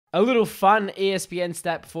A little fun ESPN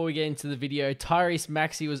stat before we get into the video. Tyrese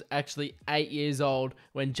Maxey was actually 8 years old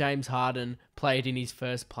when James Harden played in his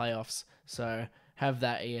first playoffs. So have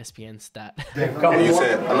that ESPN stat. I know you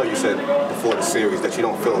said before the series that you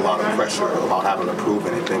don't feel a lot of pressure about having to prove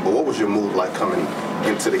anything, but what was your mood like coming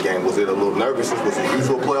into the game? Was it a little nervousness? Was it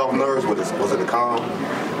usual playoff nerves? Was it a calm?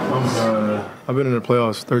 I've been in the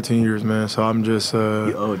playoffs 13 years, man, so I'm just...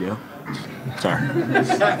 You old, yo. Sorry.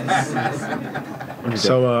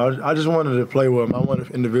 So I just wanted to play well. I wanted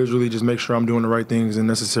to individually just make sure I'm doing the right things and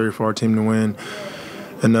necessary for our team to win.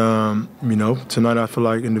 And, you know, tonight I feel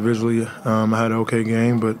like individually I had an okay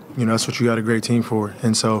game, but, you know, that's what you got a great team for.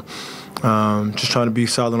 And so just trying to be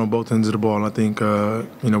solid on both ends of the ball. And I think,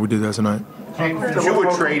 you know, we did that tonight. Since you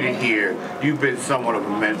were traded here, you've been somewhat of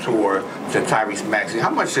a mentor to Tyrese Maxey. How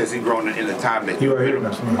much has he grown in the time that you've been?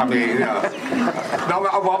 I mean,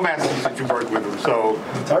 I'm asking that you work with him. So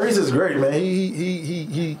Tyrese is great, man.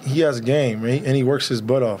 He has a game, man, and he works his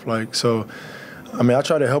butt off. Like, so, I mean, I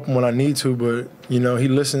try to help him when I need to, but you know, he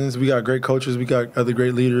listens. We got great coaches. We got other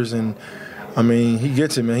great leaders, and I mean, he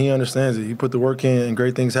gets it, man. He understands it. He put the work in, and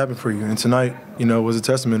great things happen for you. And tonight, you know, was a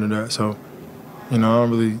testament to that. So, you know, I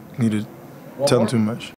don't really need to tell him too much.